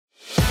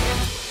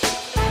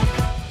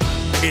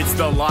It's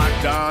the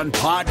Locked On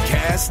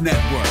Podcast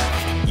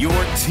Network, your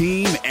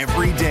team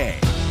every day.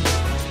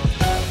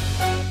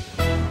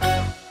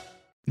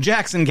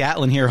 Jackson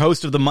Gatlin here,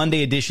 host of the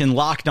Monday edition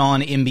Locked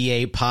On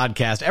NBA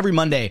podcast. Every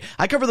Monday,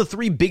 I cover the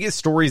three biggest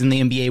stories in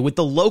the NBA with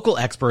the local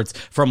experts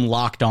from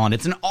Locked On.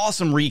 It's an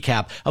awesome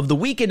recap of the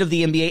weekend of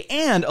the NBA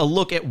and a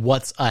look at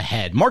what's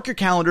ahead. Mark your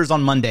calendars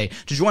on Monday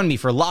to join me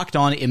for Locked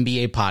On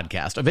NBA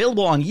podcast,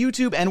 available on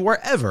YouTube and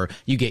wherever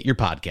you get your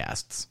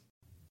podcasts.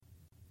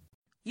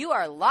 You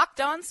are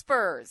Locked On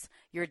Spurs,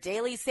 your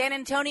daily San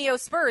Antonio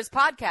Spurs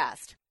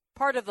podcast,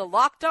 part of the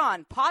Locked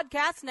On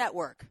Podcast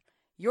Network,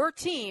 your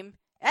team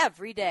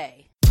every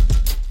day.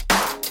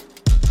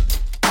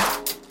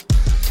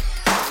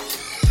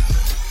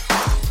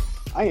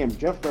 I am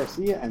Jeff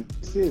Garcia, and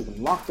this is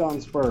Locked On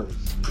Spurs.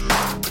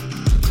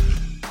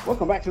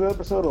 Welcome back to another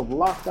episode of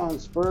Locked On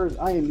Spurs.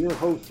 I am your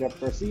host, Jeff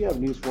Garcia of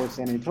News 4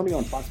 San Antonio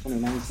on Fox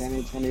 29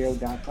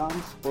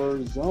 SanAntonio.com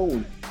Spurs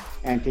Zone.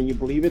 And can you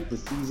believe it? The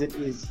season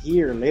is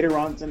here. Later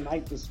on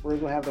tonight, the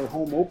Spurs will have their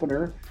home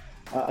opener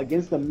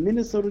against the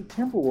Minnesota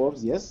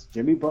Timberwolves. Yes,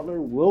 Jimmy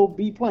Butler will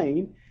be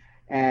playing,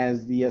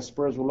 as the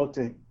Spurs will look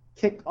to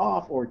kick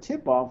off or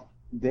tip off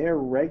their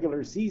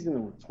regular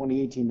season,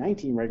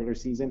 2018-19 regular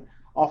season,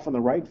 off on the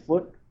right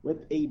foot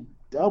with a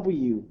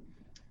W.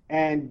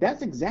 And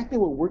that's exactly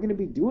what we're going to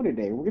be doing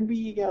today. We're going to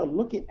be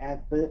looking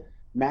at the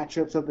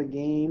matchups of the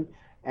game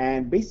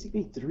and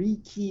basically three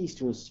keys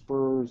to a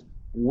Spurs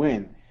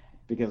win.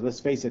 Because let's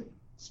face it,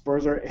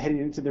 Spurs are heading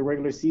into the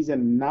regular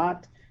season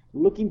not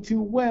looking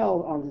too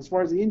well as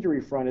far as the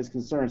injury front is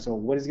concerned. So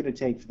what is it going to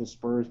take for the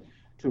Spurs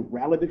to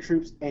rally the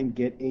troops and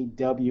get a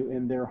W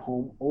in their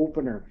home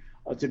opener?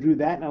 To do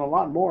that and a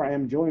lot more, I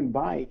am joined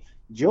by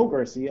Joe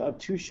Garcia of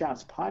Two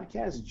Shots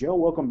Podcast. Joe,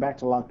 welcome back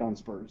to Locked On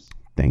Spurs.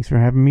 Thanks for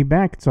having me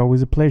back. It's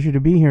always a pleasure to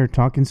be here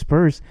talking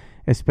Spurs,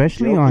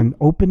 especially Joe, on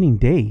opening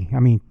day. I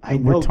mean,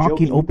 we're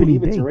talking Joe, opening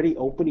day. It's already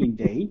opening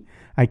day.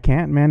 I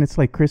can't, man. It's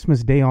like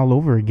Christmas Day all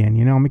over again.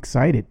 You know, I'm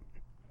excited.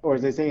 Or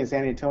as they say in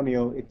San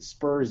Antonio, it's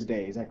Spurs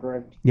Day. Is that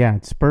correct? Yeah,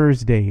 it's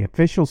Spurs Day.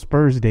 Official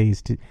Spurs Day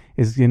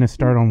is going to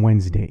start on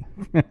Wednesday.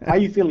 How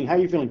you feeling? How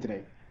you feeling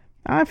today?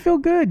 I feel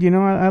good. You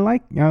know, I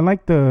like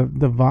the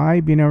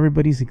vibe. You know,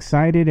 everybody's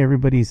excited.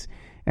 Everybody's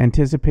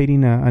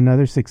anticipating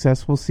another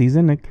successful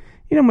season. Like,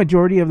 you know,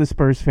 majority of the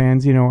Spurs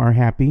fans, you know, are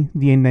happy.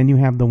 And then you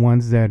have the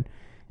ones that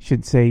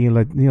should say,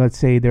 let's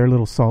say they're a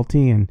little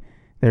salty and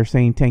they're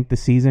saying tank the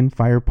season,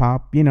 fire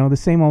pop. You know, the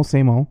same old,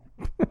 same old.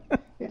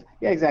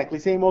 Yeah, exactly.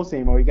 Same old,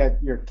 same old. You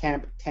got your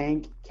camp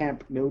tank,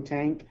 camp no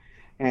tank,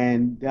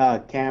 and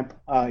camp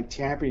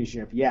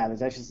championship. Yeah,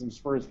 there's actually some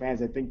Spurs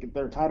fans that think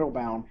they're title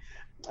bound.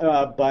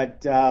 But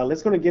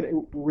let's go and get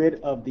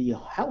rid of the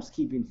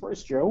housekeeping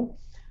first, Joe.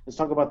 Let's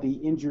talk about the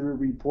injury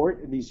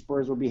report. The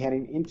Spurs will be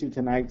heading into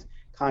tonight's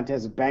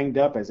contest banged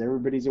up, as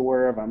everybody's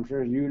aware of. I'm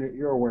sure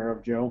you're aware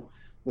of, Joe.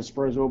 The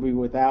Spurs will be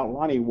without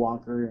Lonnie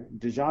Walker,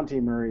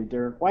 DeJounte Murray,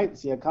 Derek White.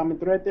 See a common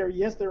thread there?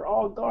 Yes, they're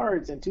all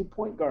guards and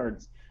 2-point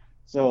guards.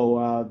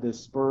 So the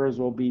Spurs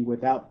will be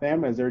without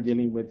them as they're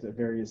dealing with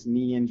various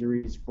knee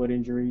injuries, foot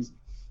injuries.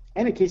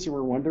 And in case you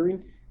were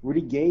wondering,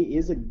 Rudy Gay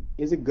is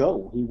a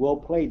go. He will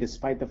play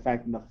despite the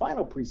fact in the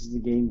final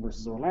preseason game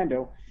versus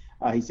Orlando,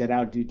 he sat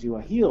out due to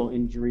a heel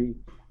injury,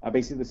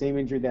 basically the same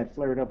injury that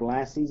flared up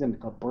last season,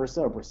 called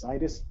bursa or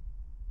bursitis.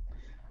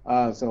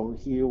 So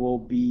he will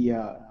be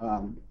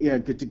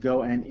good to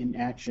go and in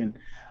action.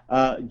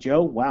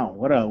 Joe, wow,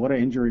 what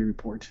an injury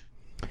report.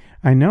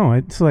 I know.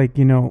 It's like,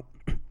 you know,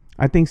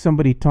 I think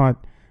somebody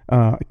taught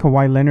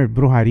Kawhi Leonard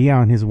brujeria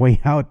on his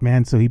way out,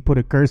 man, so he put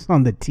a curse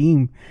on the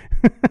team.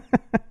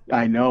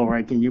 I know,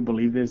 right? Can you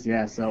believe this?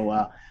 Yeah,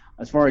 so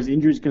as far as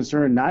injuries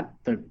concerned, not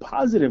the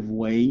positive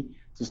way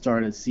to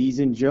start a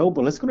season, Joe,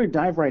 but let's go and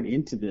dive right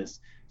into this.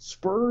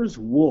 Spurs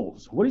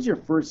Wolves. What is your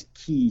first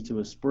key to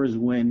a Spurs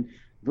win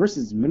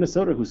versus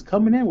Minnesota, who's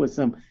coming in with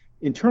some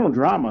internal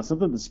drama,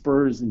 something the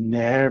Spurs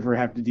never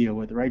have to deal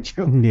with, right,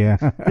 Joe?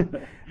 Yeah.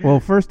 Well,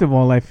 first of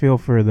all, I feel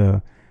for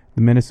the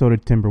Minnesota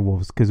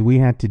Timberwolves because we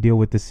had to deal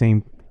with the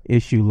same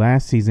issue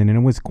last season, and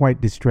it was quite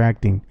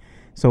distracting.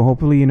 So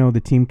hopefully, you know, the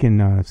team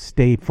can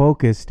stay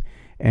focused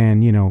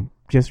and, you know,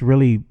 just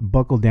really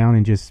buckle down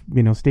and just,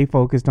 you know, stay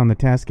focused on the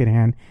task at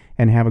hand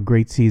and have a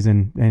great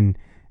season and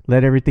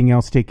let everything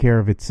else take care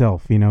of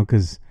itself, you know,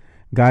 because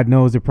God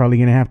knows they're probably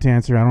going to have to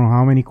answer I don't know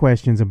how many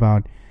questions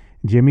about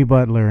Jimmy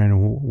Butler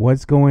and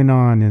what's going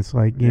on. It's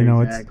like, you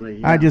know,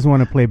 I just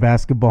want to play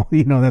basketball.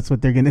 You know, that's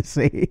what they're going to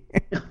say.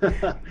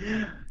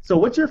 So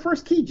what's your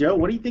first key, Joe?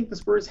 What do you think the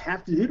Spurs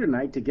have to do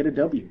tonight to get a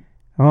W?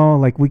 Oh,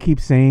 like we keep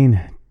saying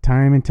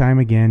time and time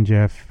again,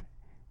 Jeff,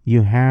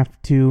 you have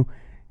to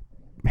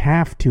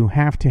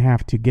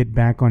get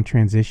back on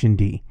transition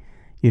D.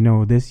 You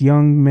know, this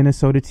young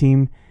Minnesota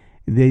team,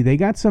 they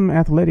got some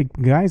athletic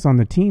guys on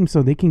the team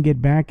so they can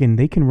get back and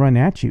they can run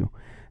at you.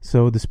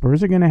 So the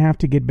Spurs are going to have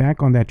to get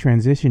back on that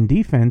transition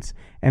defense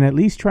and at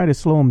least try to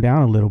slow them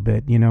down a little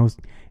bit, you know,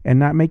 and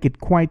not make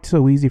it quite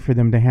so easy for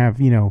them to have,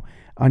 you know,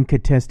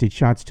 uncontested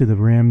shots to the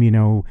rim, you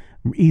know,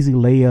 easy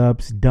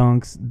layups,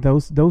 dunks.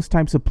 Those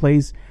types of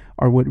plays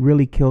are what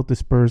really killed the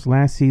Spurs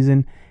last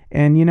season.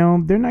 And,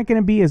 they're not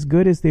going to be as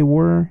good as they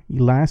were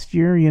last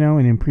year,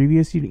 and in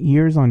previous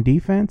years on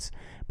defense.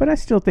 But I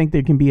still think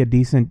they can be a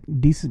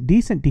decent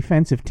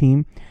defensive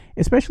team,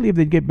 especially if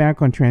they get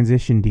back on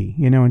transition D,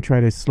 and try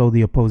to slow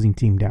the opposing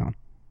team down.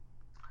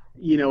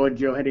 You know what,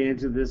 Joe, heading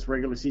into this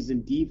regular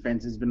season,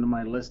 defense has been on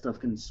my list of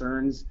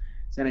concerns.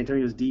 San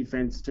Antonio's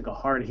defense took a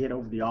hard hit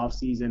over the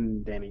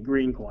offseason. Danny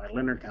Green, Kawhi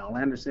Leonard, Kyle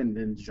Anderson,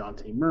 then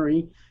DeJounte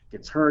Murray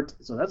gets hurt.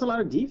 So that's a lot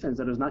of defense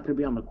that is not going to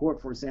be on the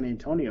court for San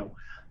Antonio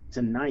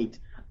tonight.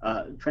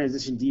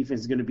 Transition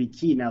defense is going to be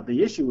key. Now,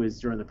 the issue is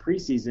during the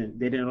preseason,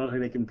 they didn't look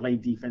like they can play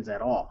defense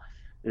at all.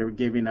 They were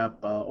giving up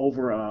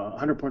over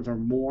 100 points or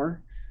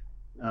more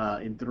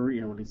in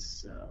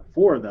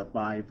four of the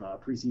five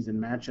preseason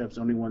matchups.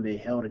 Only one they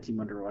held a team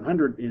under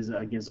 100 is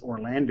against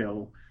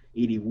Orlando,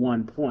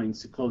 81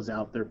 points to close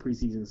out their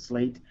preseason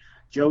slate.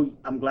 Joe,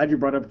 I'm glad you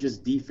brought up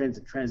just defense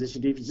and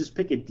transition defense. Just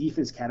pick a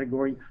defense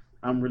category.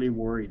 I'm really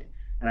worried.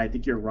 And I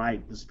think you're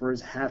right. The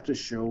Spurs have to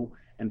show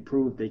and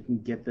prove they can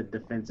get the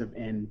defensive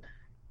end,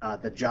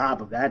 the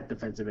job of that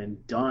defensive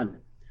end done.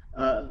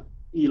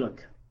 You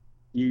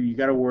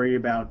got to worry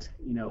about,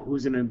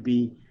 who's going to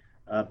be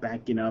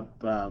backing up,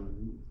 Pau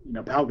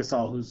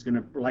Gasol, who's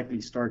going to likely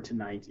start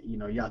tonight.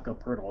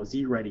 Jakob Poeltl, is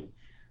he ready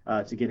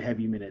to get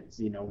heavy minutes?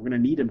 We're going to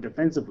need him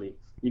defensively.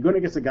 You're going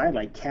against a guy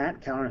like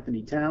Karl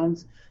Anthony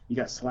Towns. You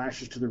got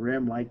slashers to the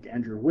rim like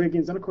Andrew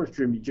Wiggins, and of course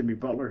Jimmy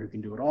Butler, who can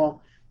do it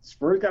all.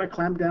 Spurs got to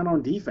clamp down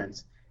on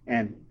defense,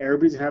 and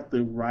everybody's going to have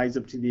to rise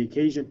up to the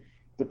occasion.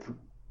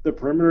 The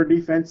perimeter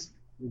defense,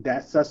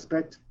 that's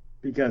suspect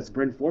because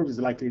Bryn Forbes is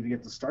likely to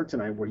get the start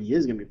tonight, where he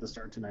is going to get the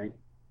start tonight.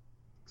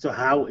 So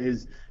how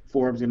is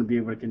Forbes going to be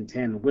able to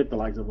contend with the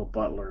likes of a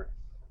Butler,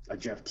 a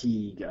Jeff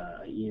Teague,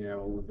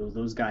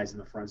 those guys in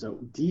the front? So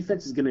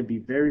defense is going to be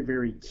very,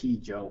 very key,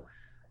 Joe.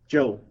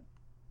 Joe,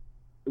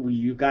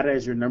 you got it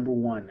as your number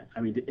one.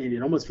 I mean,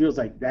 it almost feels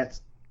like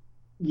that's,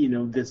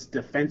 this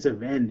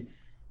defensive end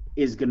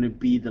is going to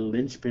be the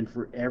linchpin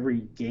for every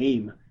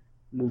game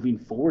moving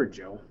forward,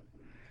 Joe.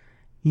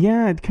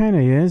 Yeah, it kind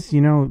of is.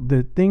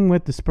 The thing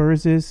with the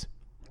Spurs is,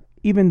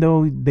 even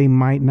though they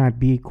might not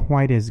be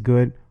quite as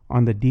good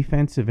on the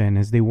defensive end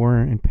as they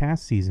were in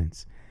past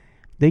seasons,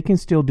 they can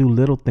still do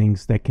little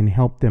things that can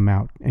help them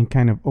out and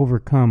kind of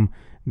overcome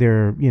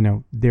their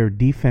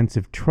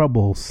defensive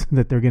troubles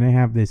that they're going to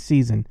have this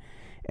season.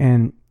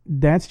 And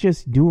that's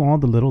just do all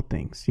the little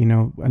things.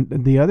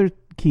 The other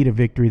key to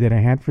victory that I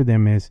had for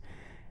them is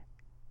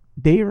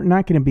they are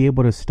not going to be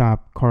able to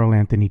stop Karl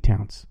Anthony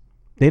Towns.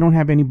 They don't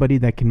have anybody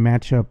that can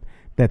match up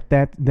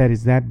that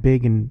is that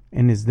big and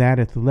is that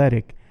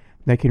athletic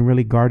that can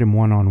really guard him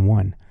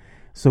one-on-one.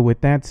 So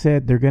with that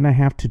said, they're going to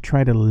have to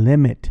try to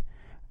limit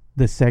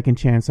the second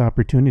chance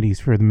opportunities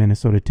for the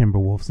Minnesota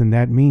Timberwolves. And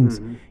that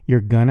means you're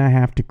going to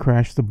have to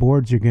crash the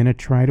boards. You're going to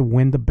try to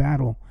win the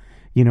battle,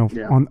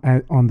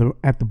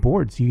 at the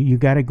boards. You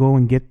got to go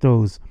and get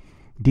those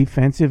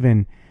defensive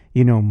and,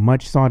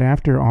 much sought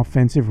after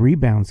offensive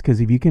rebounds.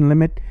 Because if you can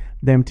limit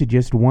them to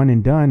just one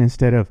and done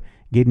instead of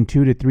getting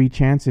 2 to 3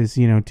 chances,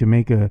 to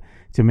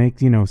make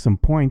some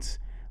points,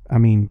 I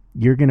mean,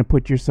 you're going to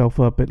put yourself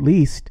up at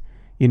least,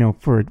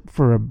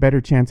 for a better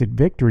chance at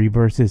victory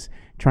versus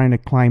trying to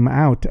climb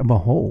out of a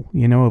hole.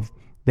 If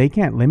they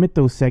can't limit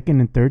those second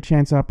and third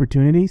chance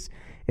opportunities,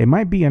 it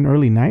might be an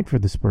early night for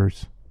the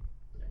Spurs.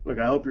 Look,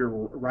 I hope you're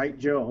right,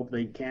 Joe. I hope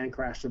they can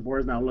crash the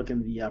boards. Now, look,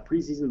 in the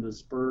preseason, the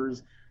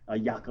Spurs,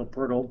 Jakob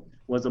Poeltl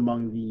was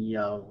among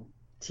the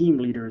team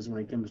leaders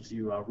when it comes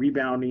to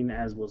rebounding,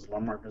 as was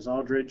LaMarcus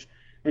Aldridge.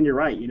 And you're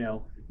right,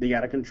 they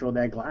got to control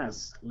that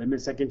glass,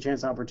 limit second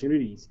chance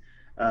opportunities,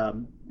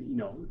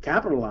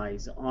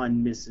 capitalize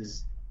on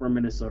misses from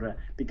Minnesota,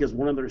 because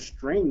one of their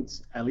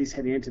strengths, at least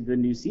heading into the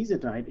new season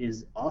tonight,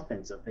 is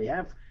offensive. They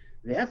have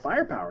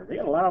firepower. They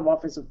got a lot of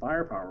offensive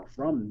firepower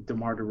from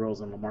DeMar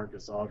DeRozan,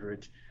 LaMarcus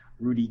Aldridge,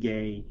 Rudy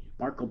Gay,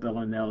 Marco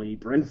Bellinelli,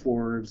 Bryn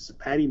Forbes,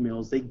 Patty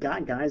Mills. They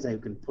got guys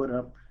that can put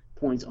up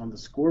points on the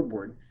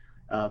scoreboard.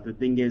 The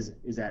thing is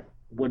that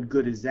what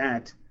good is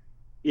that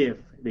if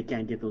they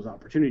can't get those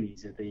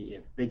opportunities? If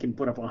they can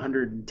put up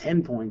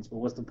 110 points, but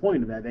what's the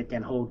point of that? They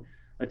can't hold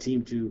a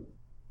team to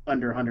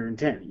under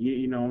 110.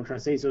 You know what I'm trying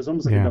to say? So it's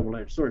almost like a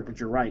double-edged sword, but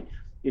you're right.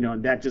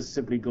 And that just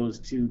simply goes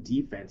to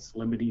defense,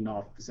 limiting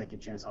off second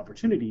chance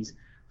opportunities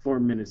for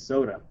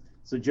Minnesota.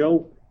 So,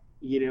 Joe,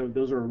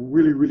 those are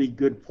really, really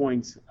good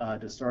points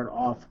to start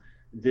off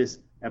this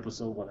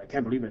episode. Well, I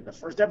can't believe it. The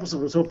first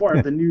episode so far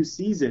of the new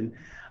season.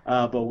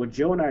 But what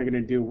Joe and I are going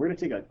to do, we're going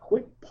to take a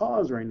quick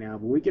pause right now.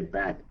 When we get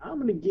back, I'm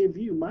going to give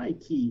you my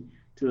key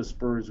to a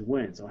Spurs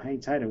win. So hang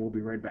tight and we'll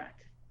be right back.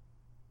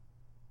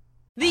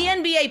 The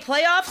NBA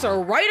playoffs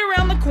are right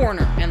around the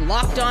corner, and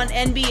Locked On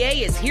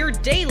NBA is here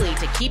daily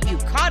to keep you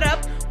caught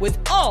up with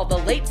all the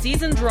late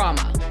season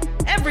drama.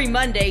 Every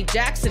Monday,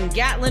 Jackson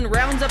Gatlin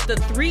rounds up the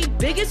 3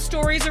 biggest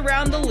stories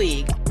around the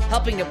league,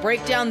 helping to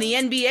break down the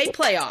NBA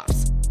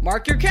playoffs.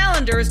 Mark your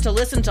calendars to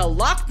listen to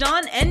Locked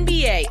On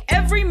NBA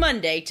every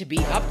Monday to be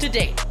up to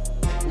date.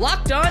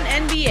 Locked On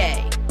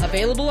NBA,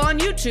 available on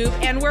YouTube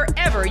and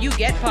wherever you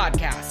get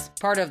podcasts.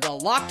 Part of the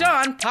Locked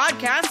On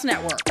Podcast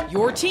Network,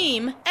 your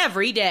team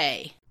every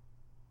day.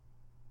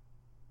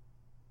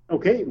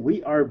 Okay,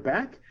 we are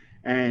back,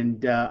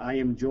 and I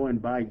am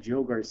joined by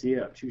Joe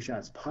Garcia of Two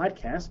Shots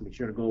Podcast. Make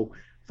sure to go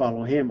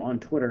follow him on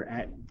Twitter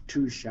at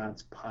Two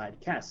Shots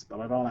Podcast.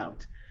 Spell it all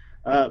out.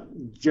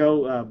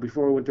 Joe,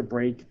 before we went to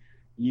break,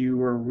 you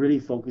were really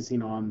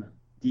focusing on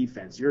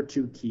defense. Your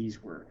two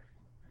keys were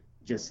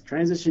just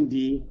transition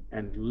D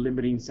and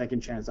limiting second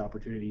chance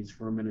opportunities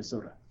for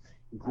Minnesota.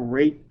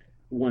 Great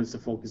ones to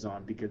focus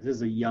on because this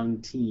is a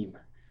young team,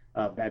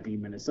 that being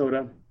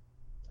Minnesota.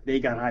 They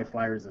got high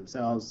flyers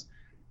themselves.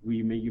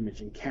 You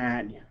mentioned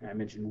Cat, I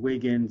mentioned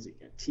Wiggins,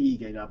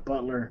 Teague, I got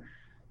Butler.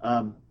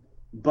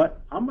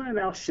 But I'm going to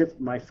now shift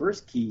my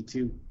first key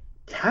to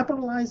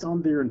capitalize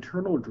on their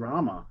internal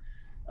drama.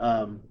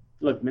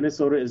 Look,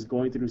 Minnesota is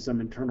going through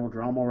some internal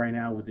drama right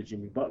now with the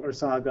Jimmy Butler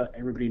saga.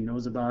 Everybody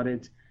knows about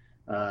it.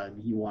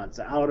 He wants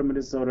out of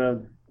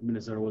Minnesota.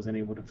 Minnesota wasn't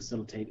able to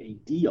facilitate a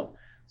deal.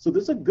 So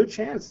there's a good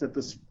chance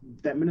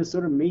that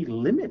Minnesota may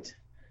limit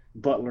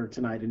Butler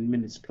tonight in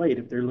minutes played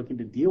if they're looking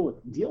to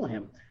deal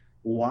him.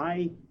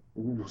 Why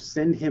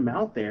send him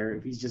out there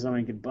if he's just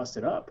going to get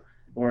busted up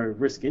or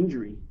risk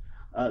injury?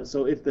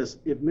 So if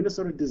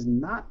Minnesota does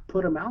not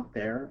put him out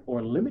there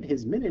or limit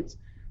his minutes,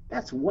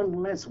 that's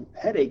one less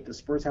headache the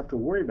Spurs have to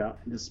worry about,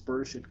 and the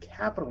Spurs should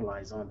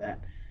capitalize on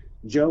that.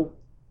 Joe,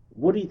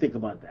 what do you think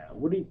about that?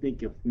 What do you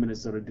think if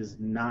Minnesota does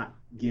not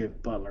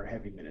give Butler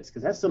heavy minutes?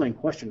 Because that's still in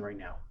question right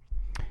now.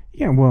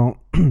 Yeah,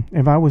 well,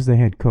 if I was the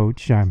head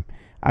coach,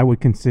 I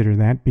would consider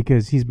that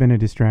because he's been a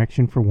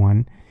distraction for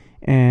one.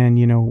 And,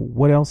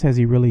 what else has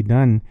he really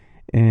done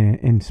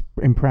in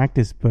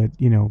practice but,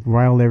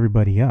 rile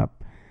everybody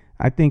up?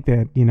 I think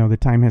that, the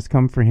time has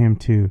come for him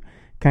to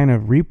kind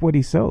of reap what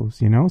he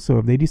sows, So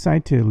if they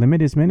decide to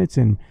limit his minutes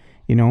and,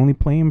 only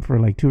play him for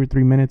like 2 or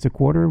 3 minutes a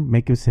quarter,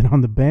 make him sit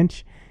on the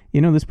bench,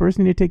 this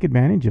person need to take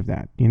advantage of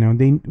that.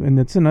 And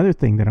that's another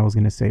thing that I was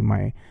going to say.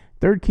 My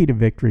third key to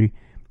victory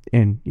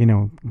and,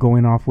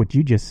 going off what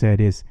you just said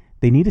is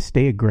they need to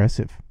stay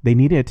aggressive. They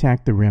need to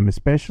attack the rim,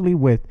 especially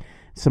with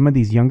some of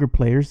these younger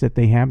players that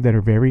they have that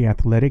are very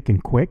athletic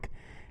and quick.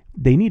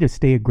 They need to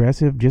stay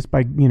aggressive just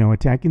by,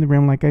 attacking the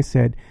rim, like I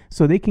said,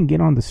 so they can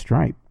get on the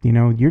stripe.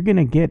 You're going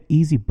to get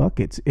easy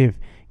buckets if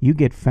you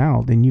get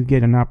fouled and you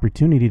get an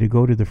opportunity to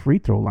go to the free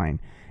throw line.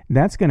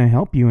 That's going to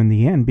help you in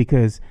the end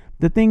because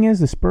the thing is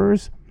the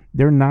Spurs,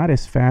 they're not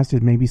as fast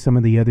as maybe some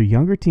of the other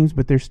younger teams,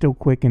 but they're still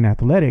quick and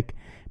athletic.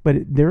 But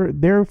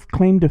their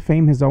claim to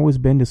fame has always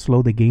been to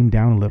slow the game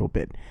down a little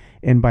bit.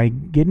 And by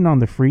getting on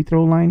the free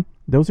throw line,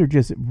 those are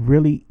just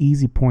really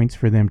easy points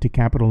for them to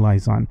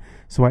capitalize on.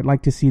 So I'd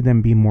like to see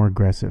them be more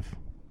aggressive.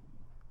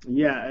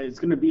 Yeah, it's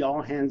going to be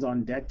all hands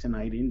on deck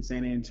tonight in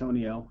San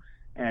Antonio.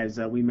 As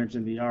we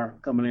mentioned, they are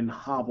coming in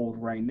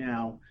hobbled right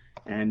now.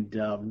 And,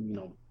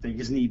 they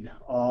just need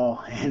all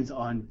hands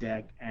on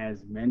deck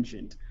as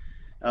mentioned.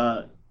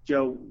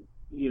 Joe,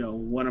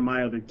 one of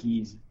my other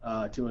keys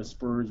to a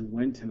Spurs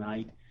win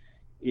tonight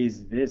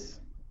is this.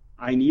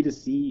 I need to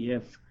see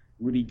if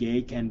Rudy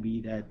Gay can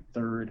be that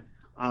third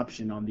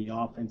option on the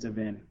offensive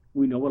end.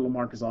 We know what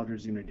LaMarcus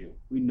Aldridge is going to do.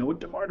 We know what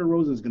DeMar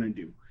DeRozan is going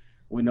to do.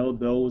 We know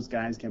those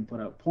guys can put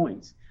up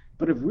points.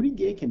 But if Rudy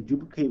Gay can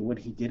duplicate what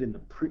he did in the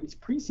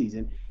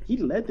preseason, he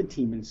led the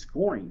team in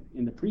scoring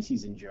in the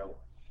preseason, Joe.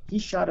 He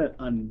shot an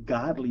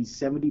ungodly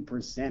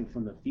 70%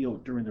 from the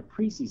field during the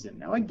preseason.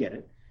 Now, I get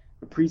it.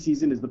 The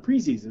preseason is the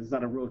preseason. It's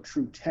not a real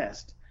true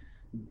test.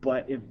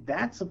 But if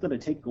that's something to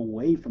take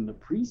away from the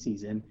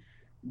preseason,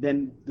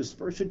 then the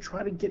Spurs should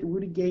try to get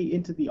Rudy Gay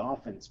into the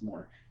offense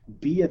more.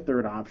 Be a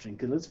third option.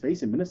 Because let's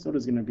face it,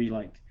 Minnesota's going to be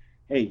like,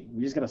 hey,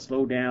 we just got to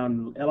slow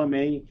down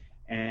LMA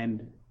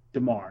and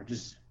DeMar.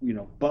 Just,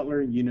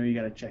 Butler, you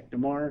got to check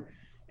DeMar.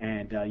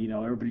 And,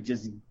 everybody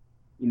just,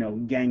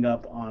 gang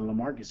up on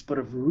LaMarcus. But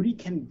if Rudy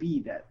can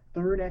be that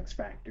third X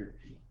factor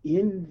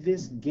in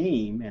this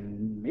game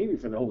and maybe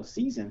for the whole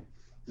season,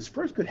 the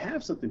Spurs could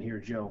have something here,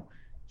 Joe.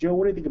 Joe,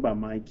 what do you think about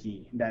my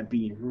key, that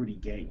being Rudy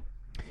Gay?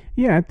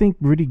 Yeah, I think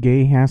Rudy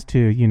Gay has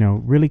to,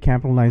 really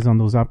capitalize on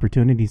those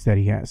opportunities that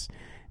he has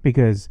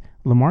because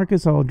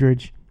LaMarcus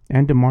Aldridge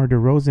and DeMar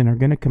DeRozan are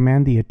going to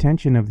command the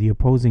attention of the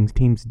opposing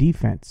team's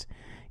defense.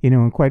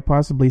 And quite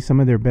possibly some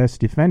of their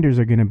best defenders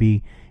are going to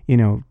be,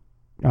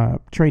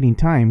 trading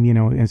time,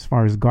 as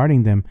far as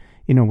guarding them,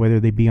 whether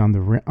they be on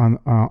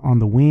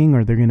the wing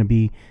or they're going to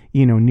be,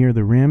 near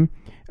the rim.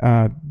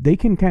 They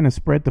can kind of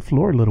spread the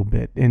floor a little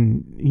bit.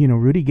 And,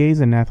 Rudy Gay's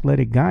an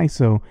athletic guy,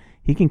 so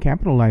he can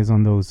capitalize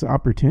on those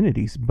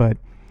opportunities. But,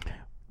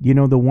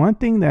 the one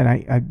thing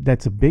that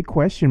that's a big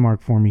question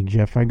mark for me,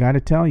 Jeff, I got to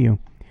tell you,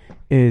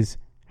 is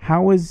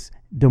how is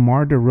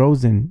DeMar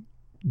DeRozan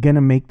going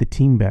to make the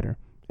team better?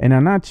 And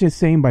I'm not just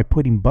saying by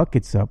putting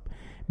buckets up,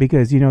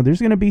 because, there's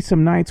going to be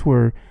some nights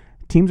where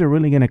teams are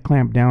really going to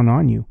clamp down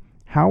on you.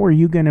 How are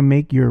you going to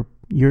make your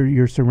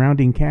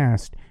surrounding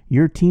cast,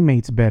 your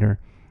teammates better?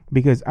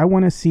 Because I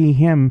want to see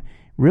him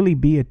really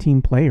be a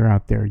team player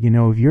out there.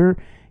 If you're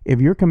if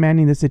you're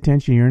commanding this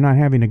attention, you're not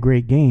having a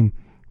great game,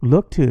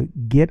 look to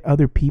get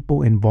other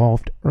people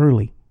involved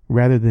early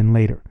rather than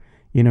later.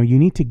 You know, you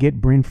need to get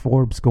Bryn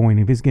Forbes going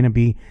if he's going to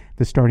be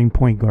the starting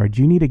point guard.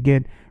 You need to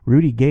get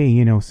Rudy Gay,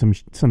 you know,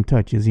 some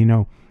touches. You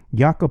know,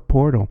 Jakob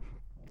Portal.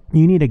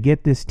 You need to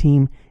get this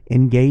team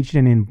engaged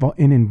and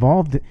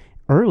involved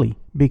early,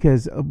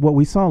 because what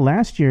we saw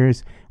last year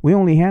is we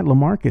only had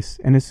LaMarcus,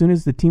 and as soon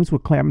as the teams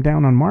would clamp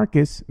down on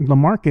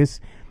LaMarcus,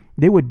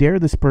 they would dare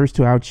the Spurs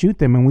to outshoot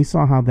them, and we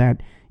saw how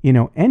that, you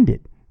know,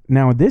 ended.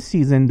 Now this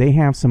season they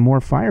have some more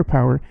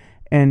firepower,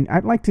 and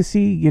I'd like to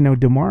see, you know,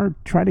 DeMar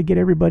try to get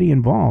everybody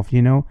involved.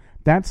 You know,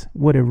 that's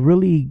what a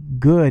really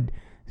good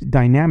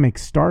dynamic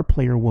star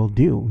player will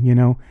do. You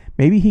know,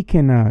 maybe he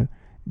can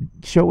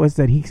show us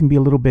that he can be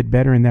a little bit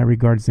better in that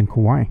regards than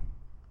Kawhi.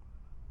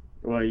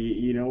 Well,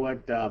 you know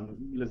what?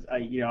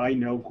 I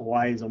know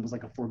Kawhi is almost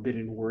like a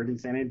forbidden word in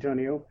San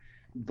Antonio,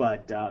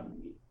 but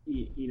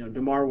you know,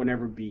 DeMar will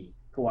never be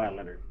Kawhi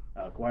Leonard.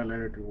 Kawhi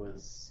Leonard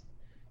was,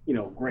 you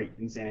know, great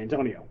in San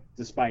Antonio,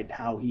 despite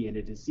how he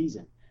ended his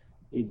season.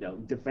 You know,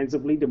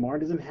 defensively, DeMar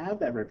doesn't have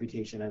that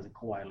reputation as a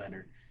Kawhi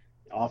Leonard.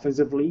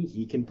 Offensively,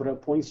 he can put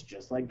up points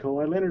just like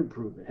Kawhi Leonard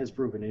has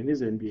proven in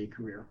his NBA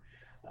career.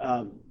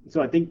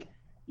 So I think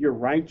you're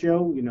right,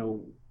 Joe, you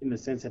know, in the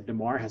sense that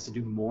DeMar has to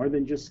do more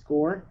than just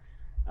score.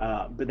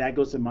 But that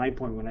goes to my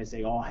point when I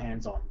say all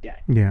hands on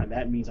deck. Yeah. And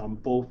that means on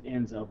both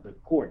ends of the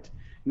court.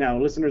 Now,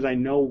 listeners, I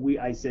know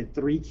I said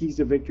 3 keys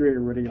to victory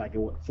already, like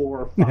 4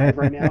 or 5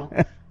 right now.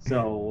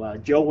 So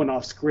Joe went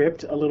off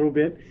script a little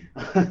bit.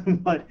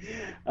 But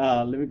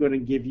let me go ahead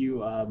and give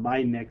you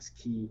my next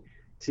key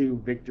to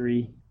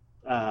victory.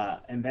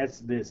 And that's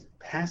this: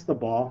 pass the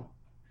ball.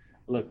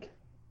 Look,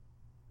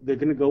 they're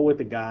going to go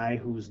with a guy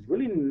who's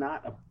really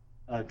not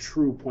a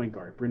true point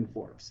guard, Bryn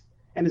Forbes.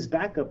 And his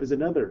backup is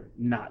another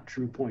not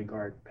true point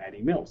guard,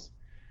 Patty Mills.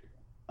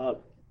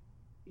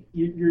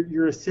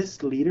 Your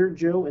assist leader,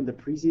 Joe, in the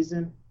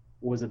preseason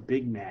was a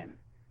big man,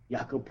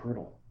 Jakob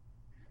Poeltl.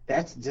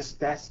 That's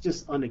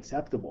just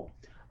unacceptable.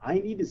 I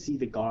need to see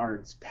the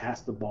guards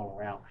pass the ball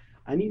around.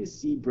 I need to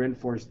see Bryn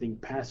Forbes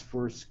think pass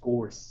first,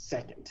 score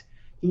second.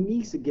 He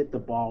needs to get the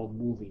ball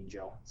moving,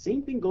 Joe.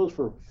 Same thing goes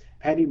for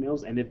Patty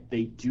Mills, and if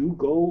they do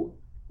go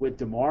with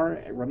DeMar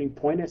at running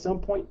point at some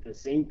point, the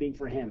same thing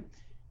for him.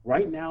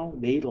 Right now,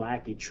 they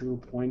lack a true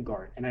point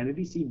guard, and I need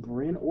to see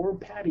Bryn or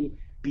Patty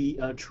be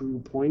a true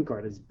point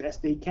guard as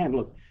best they can.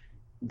 Look,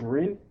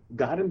 Bryn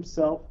got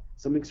himself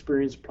some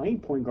experience playing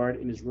point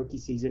guard in his rookie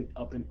season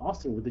up in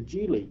Austin with the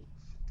G League.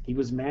 He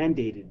was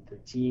mandated. The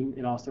team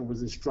in Austin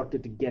was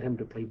instructed to get him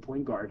to play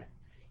point guard.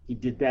 He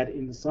did that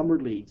in the summer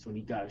leagues when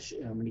he got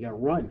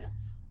run.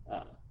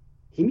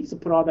 He needs to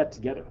put all that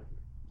together.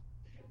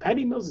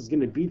 Patty Mills is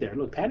going to be there.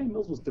 Look, Patty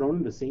Mills was thrown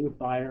in the same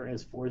fire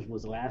as Forbes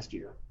was last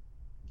year,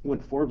 when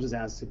Forbes was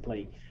asked to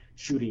play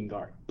shooting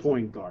guard,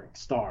 point guard,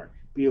 star,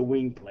 be a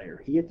wing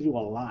player. He had to do a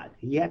lot.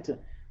 He had to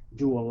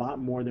do a lot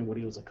more than what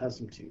he was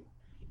accustomed to.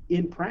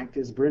 In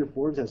practice, Bryn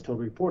Forbes has told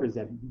reporters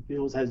that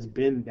Mills has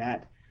been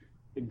that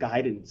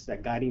guidance,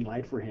 that guiding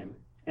light for him.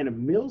 And if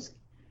Mills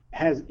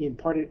has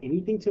imparted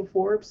anything to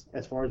Forbes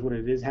as far as what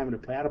it is having to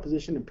play out of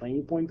position and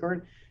playing point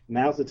guard,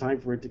 now's the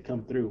time for it to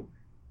come through.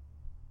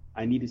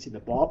 I need to see the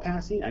ball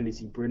passing. I need to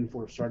see Bryn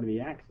Forbes starting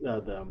the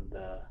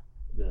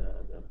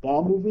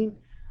ball moving.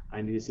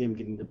 I need to see him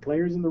getting the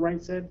players in the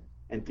right set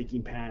and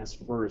thinking pass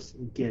first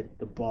and get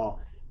the ball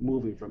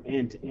moving from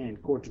end to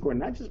end, court to court.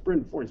 Not just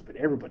Bryn Forbes, but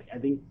everybody. I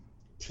think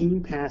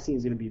team passing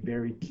is going to be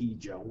very key,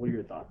 Joe. What are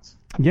your thoughts?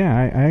 Yeah,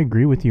 I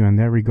agree with you in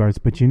that regards.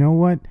 But you know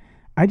what?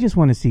 I just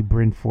want to see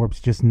Bryn Forbes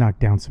just knock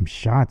down some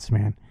shots,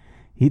 man.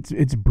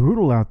 It's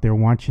brutal out there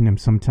watching him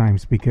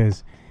sometimes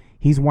because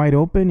he's wide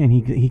open and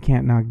he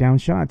can't knock down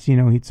shots. You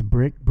know, it's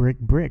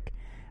brick.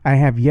 I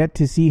have yet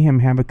to see him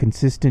have a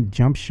consistent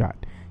jump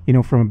shot, you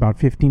know, from about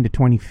 15 to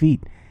 20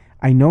 feet.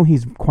 I know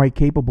he's quite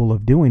capable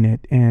of doing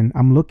it, and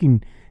I'm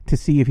looking to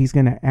see if he's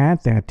going to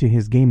add that to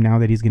his game now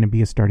that he's going to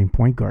be a starting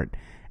point guard.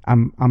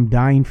 I'm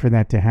dying for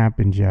that to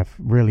happen, Jeff.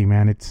 Really,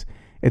 man.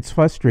 It's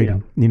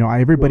frustrating. Yeah. You know,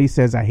 everybody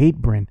says I hate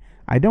Bryn.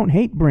 I don't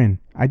hate Bryn.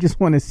 I just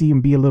want to see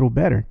him be a little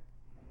better.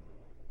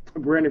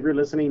 Bryn, if you're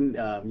listening,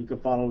 you can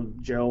follow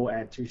Joe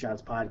at Two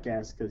Shots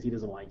Podcast because he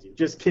doesn't like you.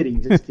 Just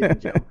kidding,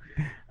 Joe.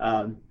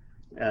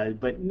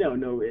 But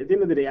no. At the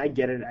end of the day, I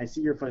get it. I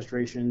see your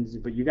frustrations,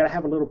 but you got to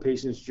have a little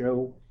patience,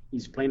 Joe.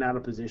 He's playing out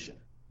of position.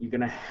 You're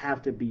going to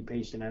have to be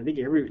patient. I think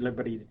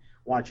everybody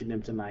watching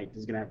him tonight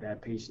is going to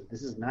have patience.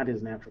 This is not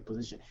his natural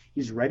position.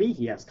 He's ready.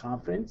 He has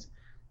confidence.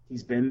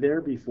 He's been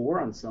there before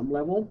on some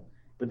level,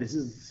 but this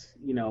is,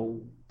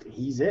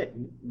 he's it.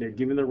 They're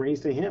giving the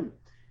reins to him.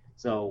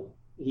 So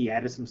he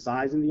added some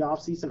size in the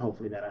offseason.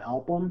 Hopefully that'll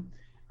help him.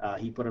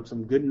 He put up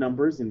some good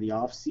numbers in the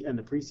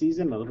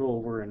preseason, a little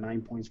over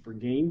 9 points per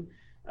game.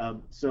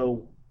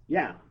 So,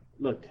 yeah,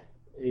 look,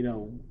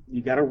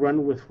 you got to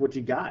run with what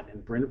you got.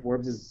 And Bryn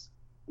Forbes is,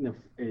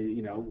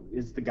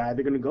 is the guy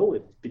they're going to go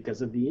with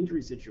because of the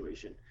injury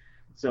situation.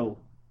 So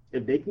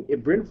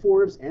if Bryn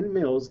Forbes and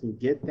Mills can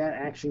get that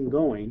action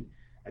going,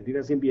 I think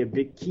that's going to be a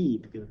big key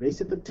because if they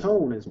set the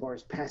tone as far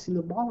as passing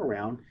the ball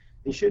around,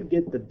 they should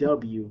get the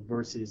W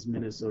versus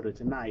Minnesota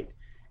tonight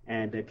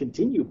and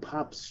continue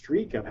Pop's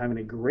streak of having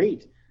a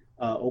great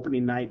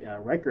opening night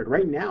record.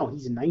 Right now,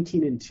 he's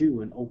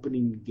 19-2 in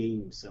opening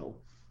games, so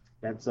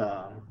that's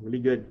really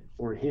good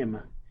for him.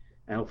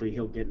 And hopefully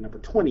he'll get number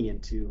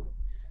 20-2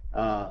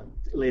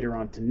 later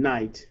on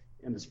tonight,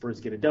 and the Spurs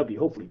get a W.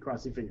 Hopefully,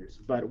 cross your fingers.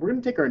 But we're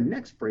going to take our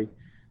next break.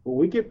 When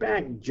we get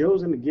back,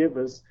 Joe's going to give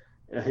us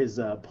his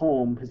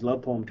poem, his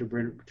love poem to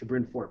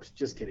Bryn Forbes.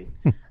 Just kidding.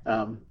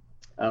 We're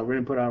going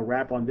to put a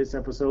wrap on this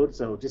episode,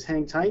 so just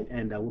hang tight,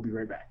 and we'll be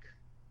right back.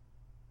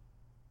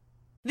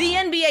 The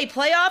NBA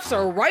playoffs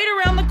are right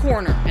around the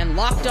corner, and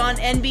Locked On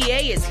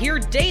NBA is here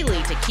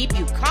daily to keep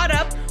you caught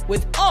up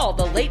with all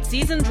the late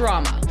season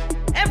drama.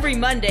 Every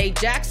Monday,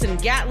 Jackson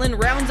Gatlin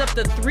rounds up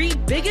the 3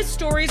 biggest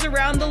stories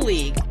around the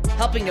league,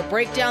 helping to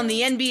break down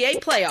the NBA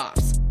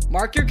playoffs.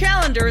 Mark your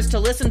calendars to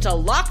listen to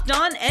Locked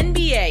On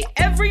NBA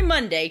every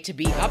Monday to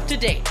be up to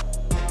date.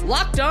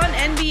 Locked On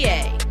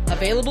NBA,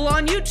 available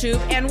on YouTube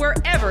and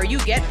wherever you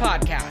get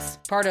podcasts.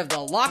 Part of the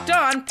Locked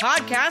On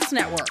Podcast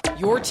Network,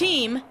 your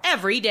team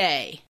every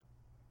day.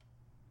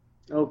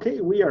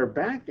 Okay, we are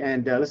back,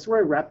 and let's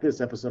wrap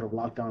this episode of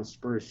Locked On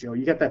Spurs, Joe.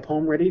 You got that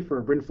poem ready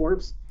for Bryn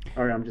Forbes?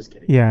 Or I'm just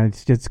kidding. Yeah,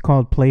 it's just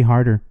called Play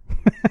Harder.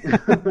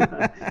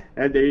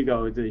 And there you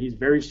go. He's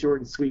very short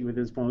and sweet with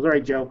his poems. All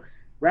right, Joe,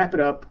 wrap it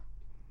up.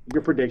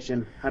 Your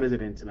prediction, how does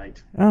it end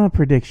tonight?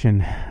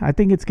 Prediction. I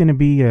think it's going to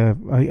be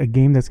a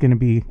game that's going to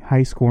be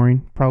high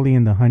scoring, probably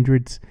in the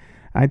hundreds.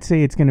 I'd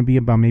say it's going to be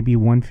about maybe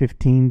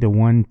 115 to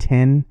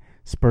 110.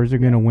 Spurs are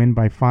going to win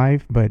by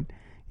 5, but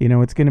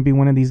it's going to be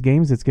one of these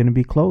games that's going to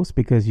be close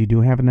because you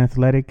do have an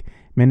athletic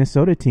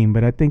Minnesota team,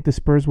 but I think the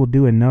Spurs will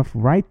do enough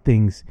right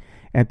things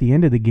at the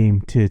end of the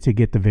game to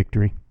get the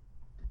victory.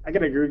 I got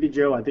to agree with you,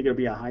 Joe. I think it'll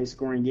be a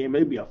high-scoring game.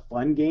 It'll be a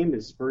fun game.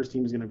 The Spurs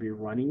team is going to be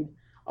running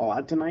a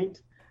lot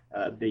tonight.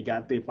 They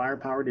got the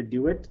firepower to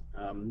do it.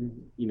 I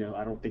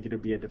don't think it'll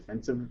be a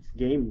defensive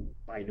game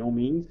by no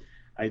means.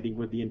 I think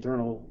with the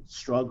internal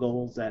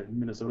struggles that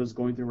Minnesota's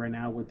going through right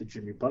now with the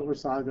Jimmy Butler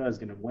saga is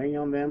going to weigh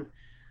on them.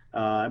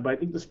 But I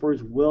think the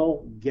Spurs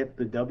will get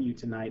the W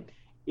tonight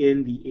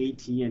in the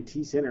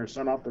AT&T Center,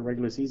 start off the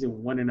regular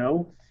season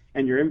 1-0.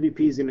 And your MVP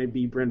is going to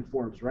be Bryn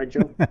Forbes, right,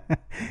 Joe?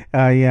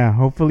 Yeah,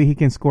 hopefully he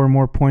can score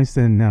more points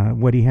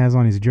than what he has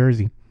on his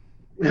jersey.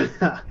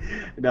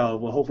 No,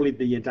 well, hopefully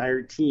the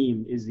entire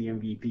team is the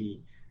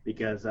MVP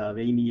because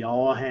they need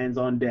all hands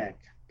on deck,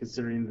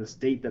 considering the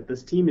state that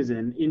this team is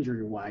in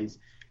injury-wise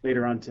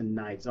later on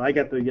tonight. So I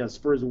got the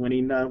Spurs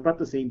winning about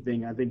the same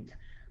thing, I think,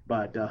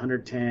 about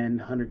 110,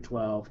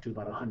 112 to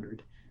about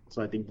 100.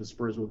 So I think the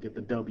Spurs will get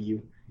the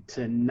W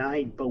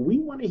tonight. But we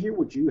want to hear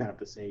what you have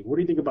to say. What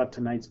do you think about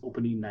tonight's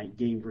opening night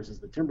game versus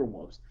the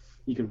Timberwolves?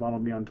 You can follow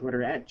me on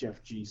Twitter at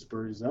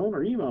JeffGSpursZone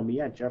or email me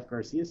at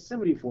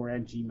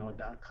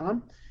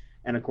jeffgarcia74@gmail.com.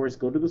 And, of course,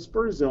 go to the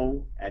Spurs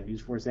Zone at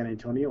News 4 San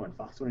Antonio and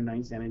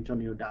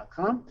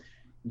fox29sanantonio.com.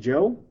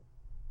 Joe,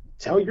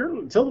 tell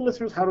the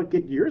listeners how to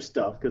get your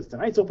stuff because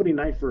tonight's opening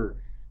night for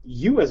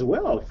you as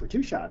well for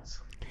Two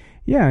Shots.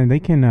 Yeah, and they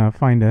can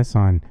find us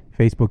on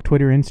Facebook,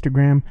 Twitter,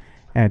 Instagram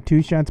at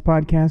Two Shots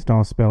Podcast,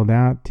 all spelled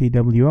out,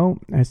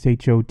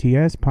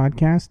 TWOSHOTS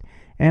Podcast.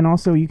 And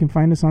also you can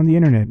find us on the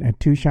internet at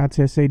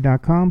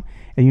twoshotssa.com.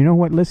 And you know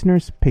what,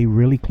 listeners? Pay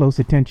really close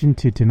attention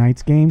to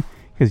tonight's game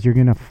because you're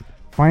going to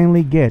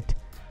finally get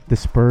the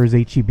Spurs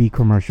HEB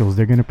commercials.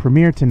 They're going to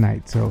premiere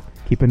tonight, so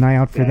keep an eye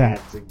out for that.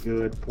 That's a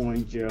good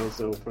point, Joe.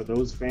 So for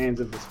those fans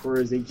of the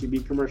Spurs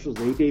HEB commercials,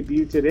 they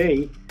debut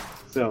today.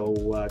 So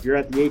if you're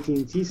at the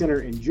AT&T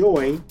Center,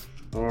 enjoy.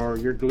 Or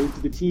you're glued to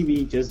the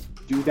TV, just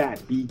do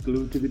that. Be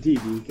glued to the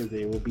TV because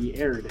they will be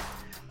aired.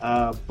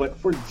 But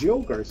for Joe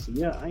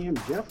Garcia, I am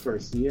Jeff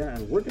Garcia,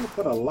 and we're going to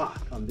put a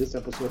lock on this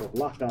episode of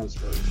Locked On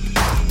Spurs.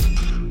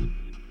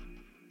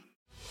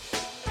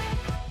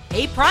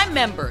 Hey, Prime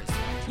members,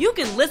 you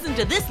can listen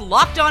to this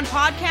Locked On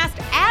podcast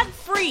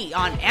ad-free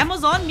on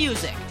Amazon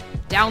Music.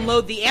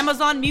 Download the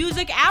Amazon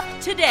Music app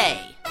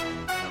today.